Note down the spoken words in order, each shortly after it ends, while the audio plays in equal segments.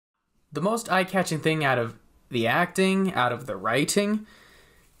The most eye-catching thing out of the acting, out of the writing,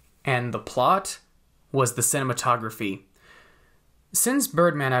 and the plot was the cinematography. Since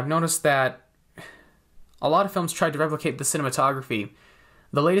Birdman, I've noticed that a lot of films tried to replicate the cinematography.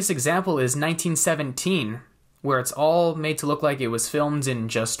 The latest example is 1917, where it's all made to look like it was filmed in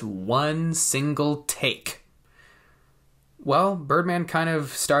just one single take. Well, Birdman kind of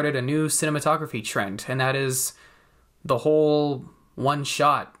started a new cinematography trend, and that is the whole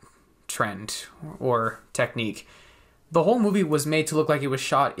one-shot trend or technique. The whole movie was made to look like it was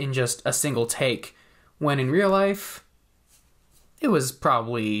shot in just a single take, when in real life, it was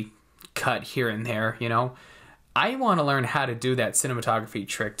probably cut here and there, you know? I want to learn how to do that cinematography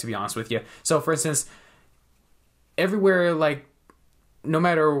trick, to be honest with you. So, for instance, everywhere, like, no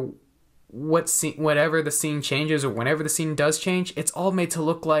matter what scene, whatever the scene changes or whenever the scene does change, it's all made to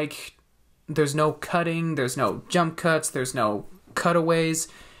look like there's no cutting, there's no jump cuts, there's no cutaways.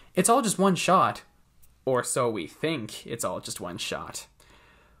 It's all just one shot. Or so we think it's all just one shot.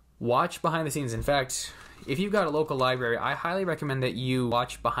 Watch behind the scenes. In fact, if you've got a local library, I highly recommend that you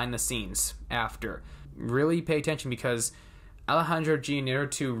watch behind the scenes after. Really pay attention because Alejandro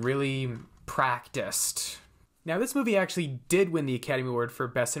Iñárritu really practiced. Now, this movie actually did win the Academy Award for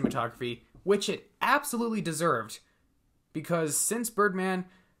Best Cinematography, which it absolutely deserved. Because since Birdman,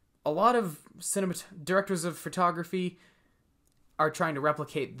 a lot of directors of photography are trying to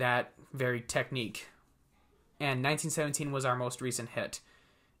replicate that very technique. And 1917 was our most recent hit.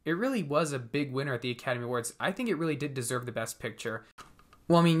 It really was a big winner at the Academy Awards. I think it really did deserve the Best Picture.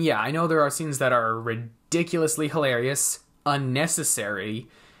 Well, I mean, yeah, I know there are scenes that are ridiculously hilarious, unnecessary,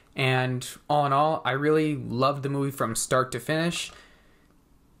 and all in all, I really loved the movie from start to finish.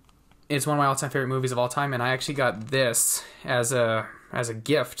 It's one of my all-time favorite movies of all time, and I actually got this as a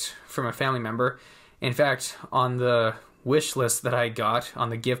gift from a family member. In fact, on the wish list that I got, on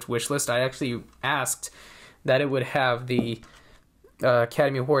the gift wish list, I actually asked that it would have the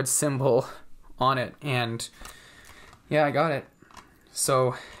Academy Awards symbol on it, and yeah, I got it.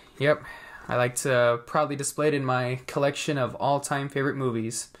 So, yep, I like to proudly display it in my collection of all-time favorite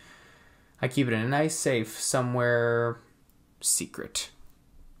movies. I keep it in a nice safe somewhere secret.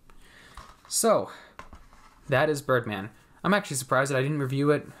 So, that is Birdman. I'm actually surprised that I didn't review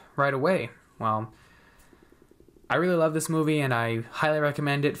it right away. Well, I really love this movie, and I highly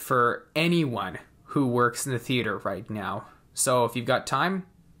recommend it for anyone who works in the theater right now. So if you've got time,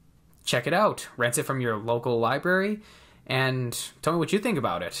 check it out. Rent it from your local library, and tell me what you think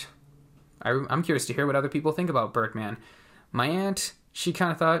about it. I'm curious to hear what other people think about Birdman. My aunt, she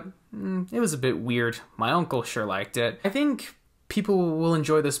kind of thought, it was a bit weird. My uncle sure liked it. I think people will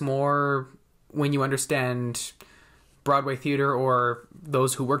enjoy this more when you understand Broadway theater or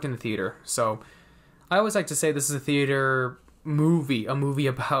those who worked in the theater. So I always like to say this is a theater movie, a movie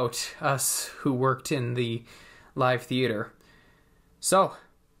about us who worked in the live theater. So,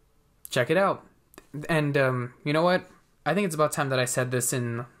 check it out. And you know what? I think it's about time that I said this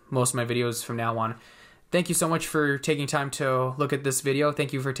in most of my videos from now on. Thank you so much for taking time to look at this video.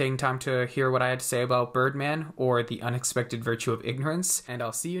 Thank you for taking time to hear what I had to say about Birdman, or The Unexpected Virtue of Ignorance. And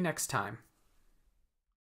I'll see you next time.